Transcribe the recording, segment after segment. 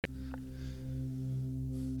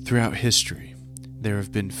Throughout history, there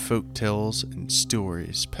have been folk tales and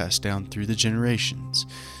stories passed down through the generations,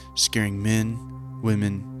 scaring men,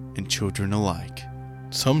 women, and children alike.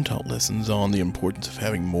 Some taught lessons on the importance of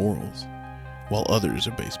having morals, while others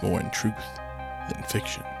are based more in truth than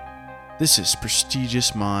fiction. This is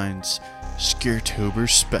Prestigious Minds Scaretober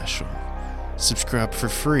Special. Subscribe for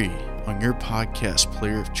free on your podcast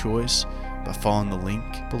player of choice by following the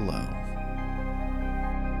link below.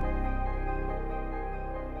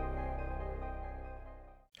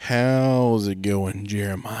 How's it going,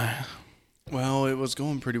 Jeremiah? Well, it was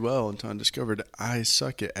going pretty well until I discovered I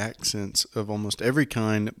suck at accents of almost every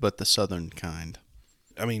kind but the southern kind.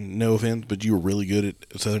 I mean, no offense, but you were really good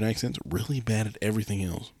at southern accents, really bad at everything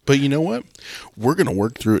else. But you know what? We're going to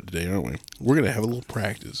work through it today, aren't we? We're going to have a little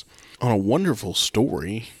practice on a wonderful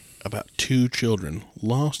story about two children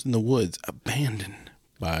lost in the woods, abandoned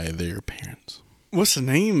by their parents. What's the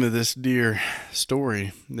name of this dear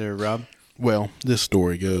story there, Rob? Well, this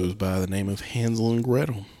story goes by the name of Hansel and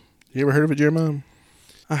Gretel. You ever heard of it, Jeremiah?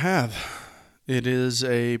 I have. It is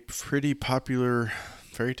a pretty popular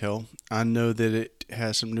fairy tale. I know that it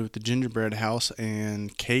has something to do with the gingerbread house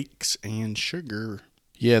and cakes and sugar.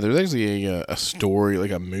 Yeah, there's actually a story,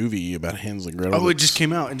 like a movie about Hansel and Gretel. Oh, it just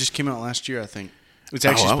came out. It just came out last year, I think. It's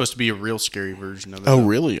actually supposed to be a real scary version of it. Oh,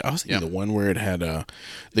 really? I was thinking the one where it had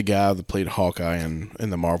the guy that played Hawkeye in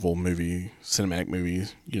the Marvel movie, cinematic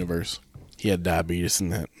movies universe. He had diabetes in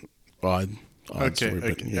that odd story.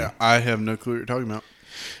 But, yeah. I have no clue what you're talking about.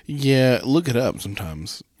 Yeah, look it up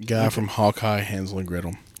sometimes. Guy from Hawkeye, Hansel and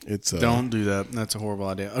Gretel. It's Don't do that. That's a horrible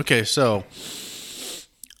idea. Okay, so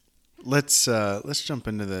let's jump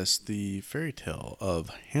into this. The fairy tale of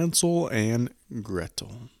Hansel and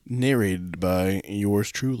Gretel. Narrated by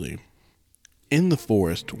yours truly. In the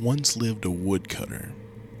forest once lived a woodcutter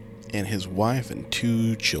and his wife and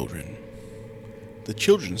two children. The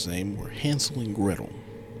children's names were Hansel and Gretel.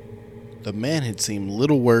 The man had seen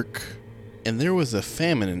little work, and there was a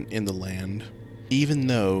famine in the land, even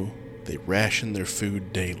though they rationed their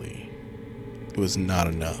food daily. It was not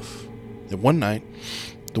enough. Then one night,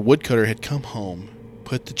 the woodcutter had come home,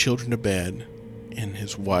 put the children to bed, and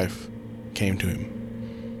his wife came to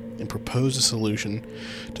him and proposed a solution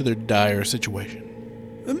to their dire situation.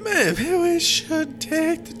 Maybe we should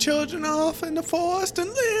take the children off in the forest and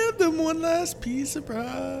leave them one last piece of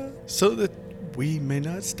bread, so that we may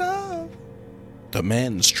not starve. The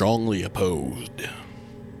man strongly opposed.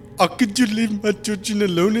 How could you leave my children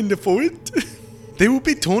alone in the forest? They will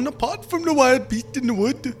be torn apart from the wild beast in the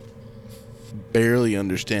wood. Barely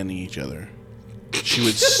understanding each other, she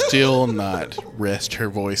would still not rest her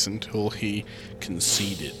voice until he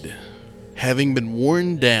conceded. Having been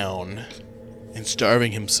worn down and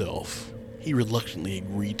starving himself, he reluctantly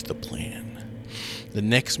agreed to the plan. The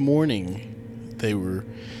next morning, they were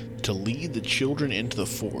to lead the children into the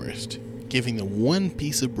forest, giving them one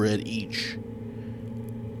piece of bread each.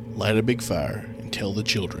 Light a big fire and tell the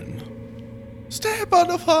children, "Stay by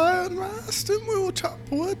the fire and rest, and we will chop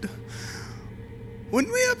wood. When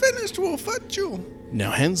we are finished, we'll fetch you."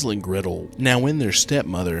 Now Hansel and Gretel, when their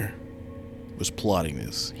stepmother was plotting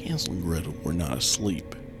this, Hansel and Gretel were not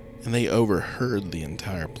asleep, and they overheard the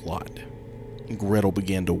entire plot. And Gretel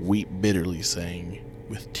began to weep bitterly, saying,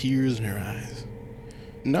 with tears in her eyes,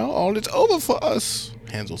 "Now all is over for us,"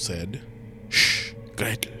 Hansel said. "Shh,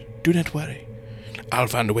 Gretel, do not worry. I'll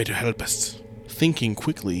find a way to help us." Thinking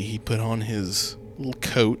quickly, he put on his little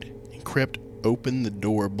coat and crept open the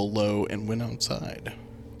door below and went outside.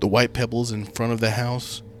 The white pebbles in front of the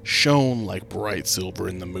house shone like bright silver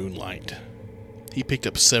in the moonlight. He picked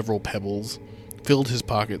up several pebbles, filled his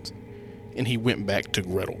pockets, and he went back to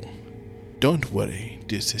Gretel. "Don't worry,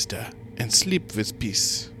 dear sister, and sleep with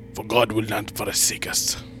peace, for God will not forsake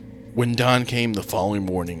us." When dawn came the following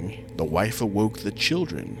morning, the wife awoke the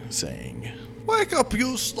children, saying, "Wake up,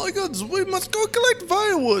 you sluggards! We must go collect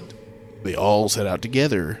firewood." They all set out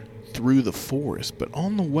together through the forest, but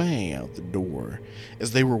on the way out the door,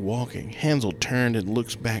 as they were walking, Hansel turned and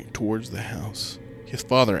looked back towards the house. His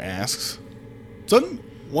father asks, "Son,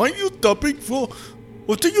 why are you stopping for?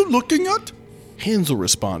 What are you looking at?" Hansel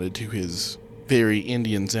responded to his very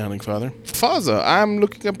Indian-sounding father, "Father, I'm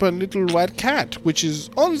looking up a little white cat, which is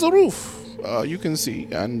on the roof, you can see,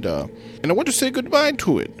 and I want to say goodbye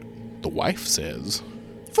to it." The wife says,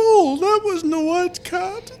 "Fool, that was no white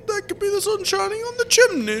cat. That could be the sun shining on the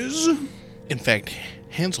chimneys." In fact,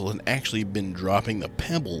 Hansel had actually been dropping the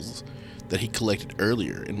pebbles that he collected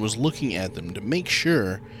earlier and was looking at them to make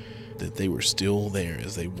sure that they were still there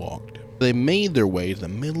as they walked. They made their way to the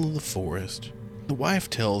middle of the forest. The wife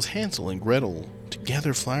tells Hansel and Gretel to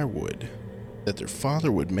gather firewood, that their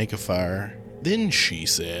father would make a fire Then she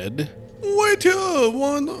said, "Wait here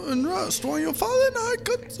and rest while your father and I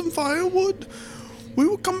cut some firewood. We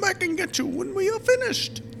will come back and get you when we are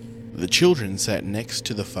finished." The children sat next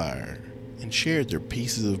to the fire and shared their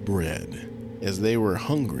pieces of bread, as they were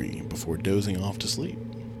hungry before dozing off to sleep.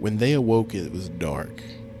 When they awoke, it was dark.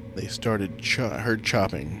 They started heard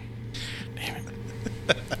chopping. Damn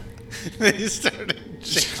it. They just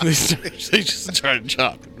started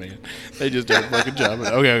chopping, man. They just started fucking chopping.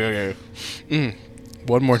 Okay.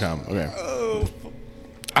 One more time. Okay. Oh,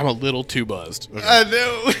 I'm a little too buzzed. Okay. I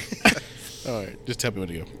know. All right, just tell me when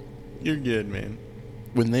to go. You're good, man.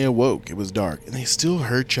 When they awoke, it was dark, and they still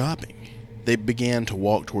heard chopping. They began to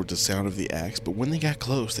walk towards the sound of the axe, but when they got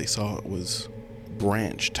close, they saw it was a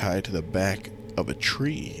branch tied to the back of a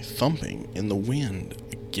tree, thumping in the wind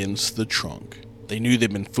against the trunk. They knew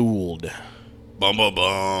they'd been fooled. Bum, bum,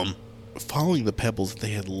 bum. Following the pebbles that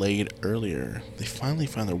they had laid earlier, they finally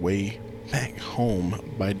found their way back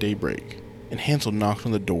home by daybreak. And Hansel knocked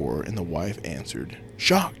on the door, and the wife answered.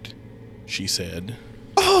 Shocked, she said,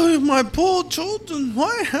 "Oh, my poor children,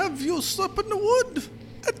 why have you slept in the wood?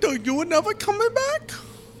 I thought you were never coming back."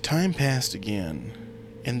 Time passed again,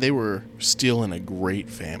 and they were still in a great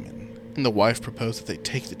famine. And the wife proposed that they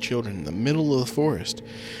take the children in the middle of the forest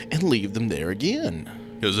and leave them there again.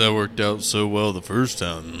 "'Cause that worked out so well the first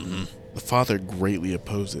time." Mm-hmm. The father greatly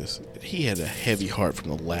opposed this. He had a heavy heart from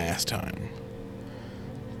the last time.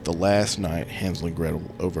 The last night, Hansel and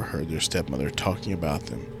Gretel overheard their stepmother talking about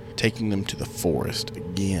them, taking them to the forest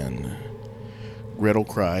again. Gretel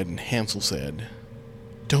cried, and Hansel said,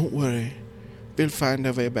 "Don't worry, we'll find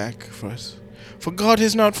our way back for us, for God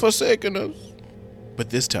has not forsaken us." But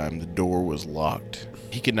this time the door was locked.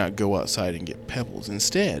 He could not go outside and get pebbles.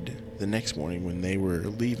 Instead, the next morning when they were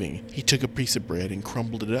leaving, he took a piece of bread and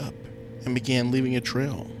crumbled it up and began leaving a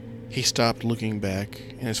trail. He stopped looking back,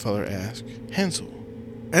 and his father asked, "Hansel,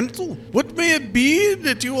 what may it be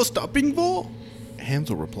that you are stopping for?"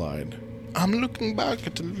 Hansel replied, "I'm looking back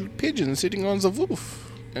at the little pigeon sitting on the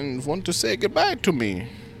roof and want to say goodbye to me."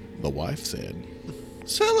 The wife said,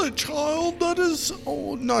 "Silly child, that is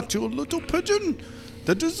not your little pigeon.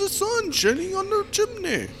 That is the sun shining on the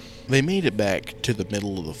chimney." They made it back to the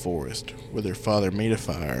middle of the forest, where their father made a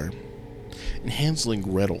fire, and Hansel and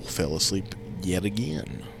Gretel fell asleep yet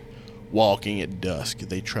again. Walking at dusk,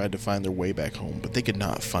 they tried to find their way back home, but they could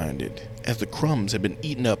not find it, as the crumbs had been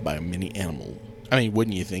eaten up by many animals. I mean,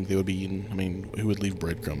 wouldn't you think they would be eaten? I mean, who would leave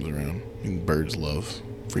breadcrumbs around? I mean, birds love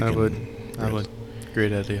freaking I would.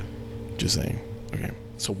 Great idea. Just saying. Okay.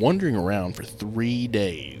 So wandering around for 3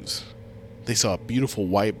 days, they saw a beautiful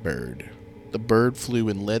white bird. The bird flew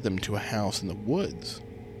and led them to a house in the woods.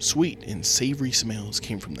 Sweet and savory smells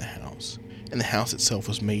came from the house, and the house itself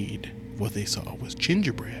was made, what they saw was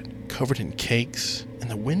gingerbread, covered in cakes, and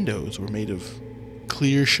the windows were made of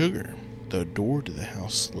clear sugar. The door to the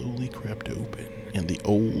house slowly crept open, and the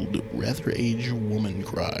old, rather aged woman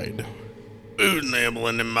cried, "Who's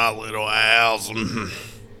nibbling in my little house?"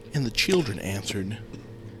 And the children answered,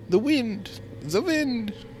 the wind,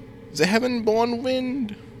 the heaven-born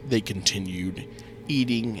wind." They continued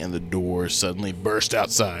eating, and the door suddenly burst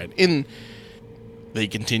outside.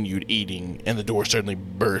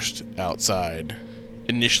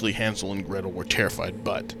 Initially, Hansel and Gretel were terrified,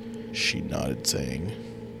 but she nodded, saying,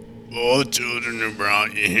 "Oh, children who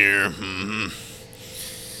brought you here.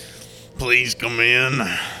 Please come in.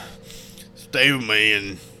 Stay with me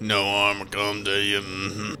and no harm will come to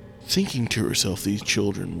you." Thinking to herself, these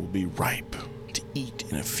children will be ripe to eat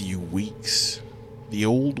in a few weeks. The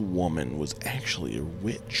old woman was actually a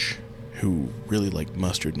witch who really liked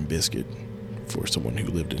mustard and biscuit for someone who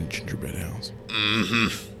lived in a gingerbread house.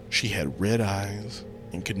 She had red eyes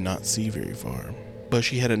and could not see very far, but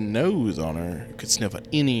she had a nose on her who could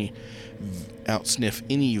outsniff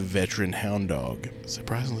any veteran hound dog.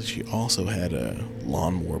 Surprisingly, she also had a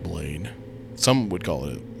lawnmower blade. Some would call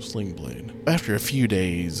it a sling blade. After a few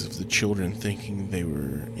days of the children thinking they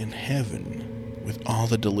were in heaven with all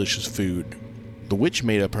the delicious food, the witch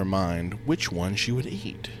made up her mind which one she would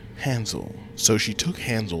eat. Hansel. So she took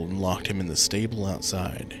Hansel and locked him in the stable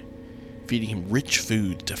outside, feeding him rich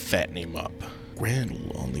food to fatten him up.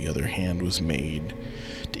 Gretel, on the other hand, was made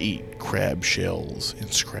to eat crab shells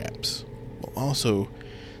and scraps, while also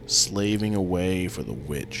slaving away for the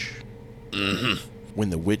witch. When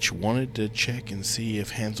the witch wanted to check and see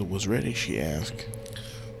if Hansel was ready, she asked,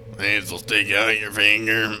 "Hansel, stick out your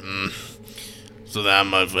finger so that I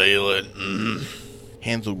might feel it."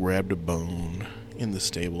 Hansel grabbed a bone in the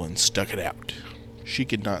stable and stuck it out. She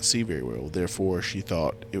could not see very well, therefore she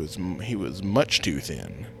thought he was much too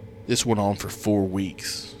thin. This went on for 4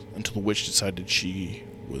 weeks, until the witch decided she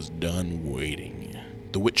was done waiting.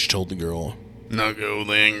 The witch told the girl, "Now go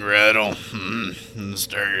then, Gretel, and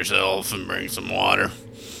stir yourself and bring some water.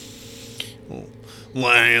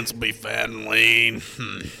 Lions will be fat and lean.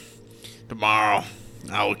 Tomorrow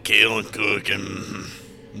I will kill and cook him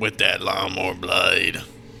with that lawnmower blade."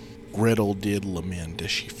 Gretel did lament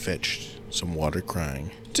as she fetched some water,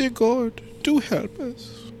 crying, "Dear God, do help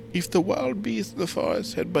us. If the wild beasts of the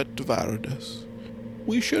forest had but devoured us,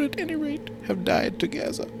 we should at any rate have died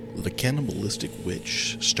together." The cannibalistic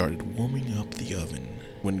witch started warming up the oven.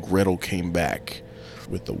 When Gretel came back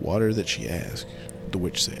with the water that she asked, the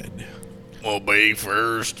witch said, "Well, bake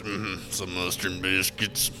first, some mustard and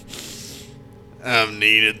biscuits. I've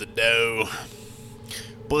kneaded the dough.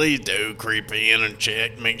 Please do creep in and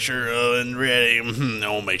check, make sure oven's ready.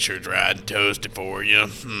 I'll make sure it's right and toasty for you."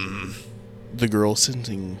 The girl,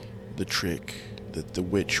 sensing the trick that the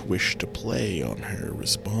witch wished to play on her,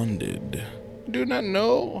 responded, "Do not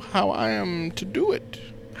know how I am to do it.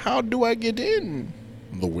 How do I get in?"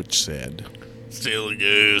 The witch said, "Silly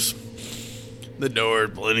goose. The door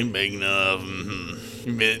is plenty big enough.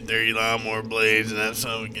 You bent 30 lawnmower blades and that's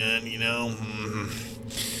so good, you know.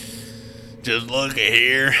 Just look at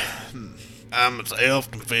here. I myself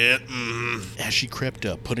can fit." As she crept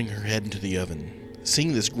up, putting her head into the oven,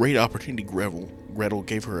 seeing this great opportunity, Gretel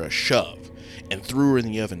gave her a shove and threw her in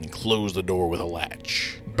the oven and closed the door with a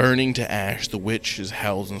latch. Burning to ash, the witch's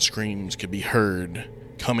howls and screams could be heard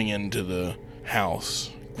coming into the house.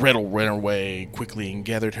 Gretel ran away quickly and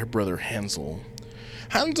gathered her brother Hansel.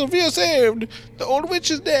 "Hansel, we are saved! The old witch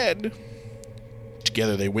is dead!"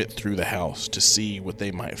 Together they went through the house to see what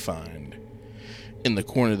they might find. In the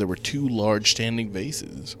corner there were 2 large standing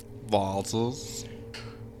vases. Vases.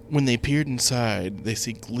 When they peered inside, they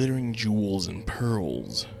see glittering jewels and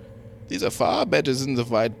pearls. "These are far better than the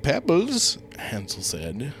white pebbles," Hansel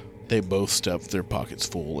said. They both stuffed their pockets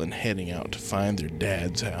full and heading out to find their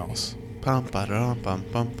dad's house.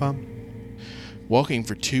 Walking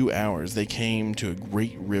for 2 hours, they came to a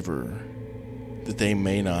great river that they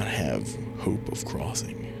may not have hope of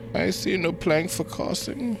crossing. "I see no plank for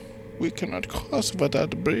crossing. We cannot cross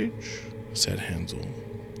without a bridge," said Hansel.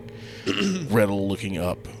 Gretel, looking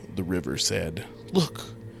up the river, said,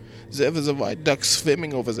 "Look, there is a white duck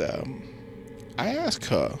swimming over there. I ask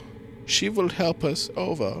her. She will help us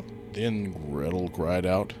over." Then Gretel cried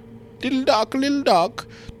out, little duck,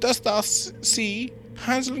 dost thou see?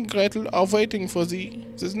 Hansel and Gretel are waiting for thee.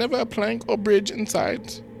 There's never a plank or bridge in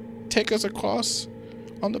sight. Take us across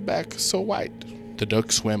on the back so white." The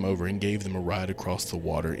duck swam over and gave them a ride across the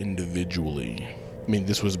water individually. I mean,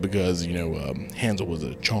 this was because, Hansel was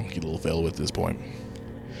a chonky little fellow at this point.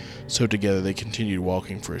 So together they continued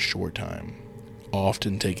walking for a short time,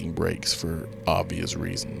 often taking breaks for obvious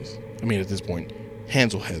reasons. I mean, at this point,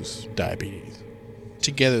 Hansel has diabetes.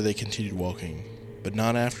 Together they continued walking, but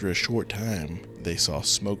not after a short time, they saw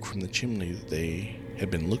smoke from the chimney that they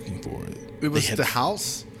had been looking for. It was the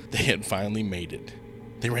house? They had finally made it.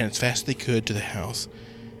 They ran as fast as they could to the house.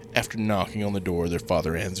 After knocking on the door, their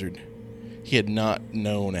father answered. He had not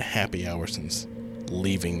known a happy hour since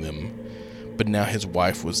leaving them, but now his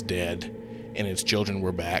wife was dead, and his children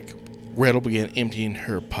were back. Gretel began emptying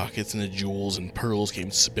her pockets, and the jewels and pearls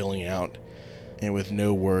came spilling out, and with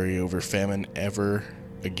no worry over famine ever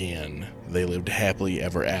again, they lived happily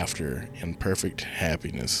ever after in perfect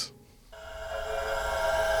happiness.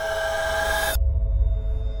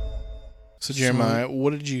 So Jeremiah,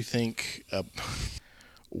 what did you think?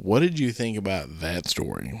 What did you think about that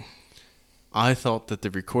story? I thought that the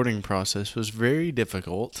recording process was very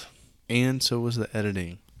difficult, and so was the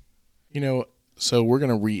editing. So we're going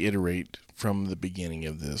to reiterate from the beginning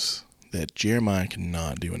of this that Jeremiah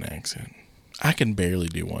cannot do an accent. I can barely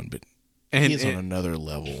do one, but he's on another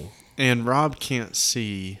level. And Rob can't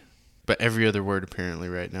see but every other word apparently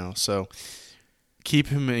right now, so keep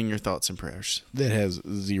him in your thoughts and prayers. That has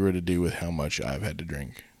zero to do with how much I've had to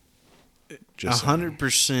drink.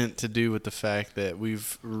 100% to do with the fact that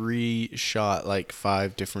we've reshot like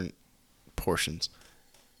 5 different portions.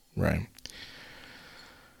 Right.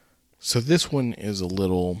 So this one is a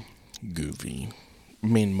little goofy. I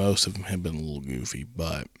mean, most of them have been a little goofy,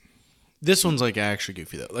 but this one's like actually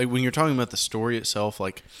goofy though. Like when you're talking about the story itself,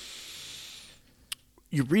 like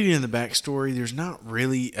you're reading in the backstory, there's not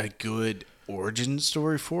really a good origin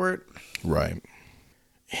story for it. Right.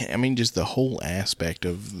 I mean, just the whole aspect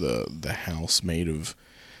of the house made of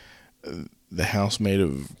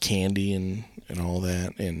candy and all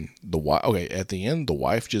that, and at the end, the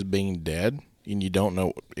wife just being dead, and you don't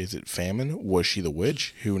know, is it famine? Was she the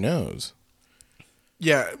witch? Who knows?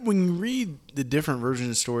 Yeah, when you read the different versions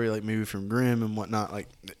of the story, like maybe from Grimm and whatnot, like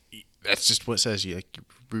that's just what it says. You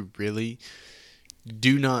really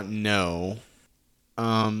do not know.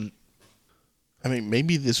 I mean,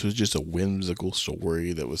 maybe this was just a whimsical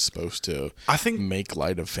story that was supposed to make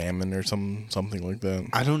light of famine or something like that.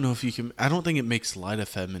 I don't know if you can. I don't think it makes light of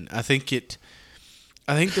famine. I think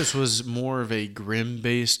this was more of a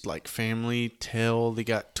Grimm-based like family tale that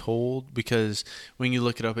got told, because when you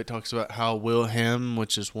look it up, it talks about how Wilhelm,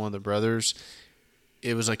 which is one of the brothers,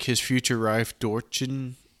 it was like his future wife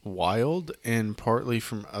Dorchen Wild, and partly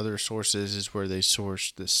from other sources is where they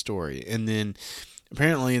sourced this story. And then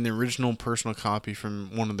apparently in the original personal copy from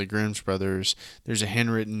one of the Grimm's brothers, there's a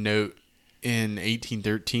handwritten note in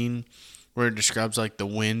 1813 where it describes like the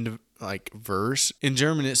wind like verse. In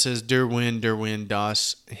German it says der Wind,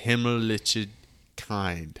 das himmlische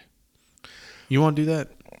Kind. You want to do that?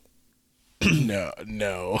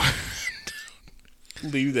 No.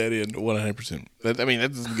 Leave that in 100%. I mean,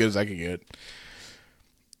 that's as good as I can get.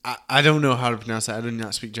 I don't know how to pronounce that. I do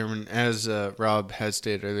not speak German. As Rob had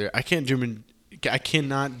stated earlier, I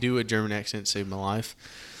cannot do a German accent to save my life.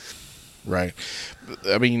 Right.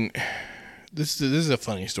 I mean, this is a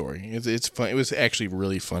funny story. It's fun. It was actually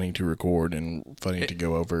really funny to record and funny to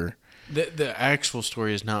go over. The actual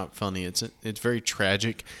story is not funny. It's very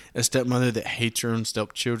tragic. A stepmother that hates her own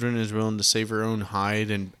stepchildren is willing to save her own hide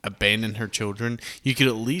and abandon her children. You could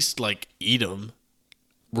at least like eat them.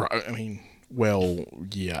 Right. I mean, well,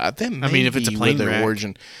 yeah. That may if it's a plane wreck,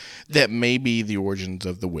 origin, that may be the origins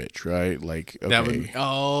of the witch, right? Like, okay.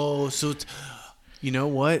 So it's, you know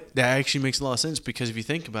what? That actually makes a lot of sense, because if you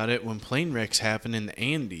think about it, when plane wrecks happen in the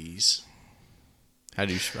Andes, how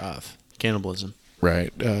do you survive? Cannibalism.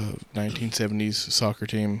 Right. 1970s soccer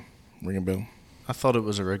team. Ring a bell. I thought it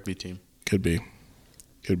was a rugby team. Could be.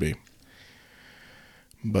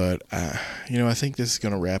 But, I think this is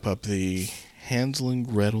going to wrap up the Hansel and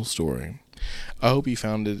Gretel story. I hope you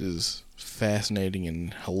found it as fascinating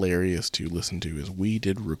and hilarious to listen to as we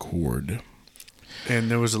did record. And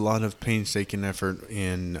there was a lot of painstaking effort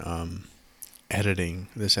in editing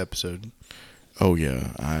this episode. Oh,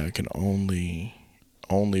 yeah. I can only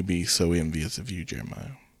be so envious of you,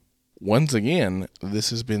 Jeremiah. Once again, this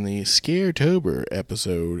has been the Scaretober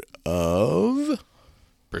episode of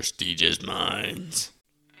Prestigious Minds.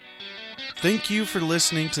 Thank you for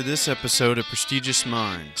listening to this episode of Prestigious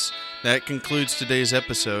Minds. That concludes today's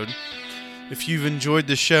episode. If you've enjoyed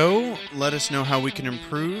the show, let us know how we can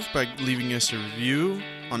improve by leaving us a review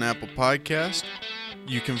on Apple Podcast.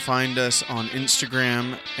 You can find us on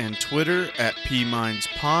Instagram and Twitter at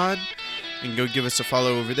PMindsPod, and go give us a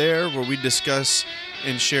follow over there, where we discuss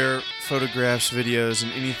and share photographs, videos,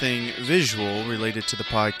 and anything visual related to the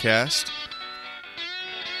podcast.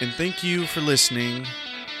 And thank you for listening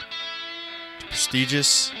to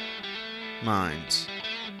Prestigious Minds.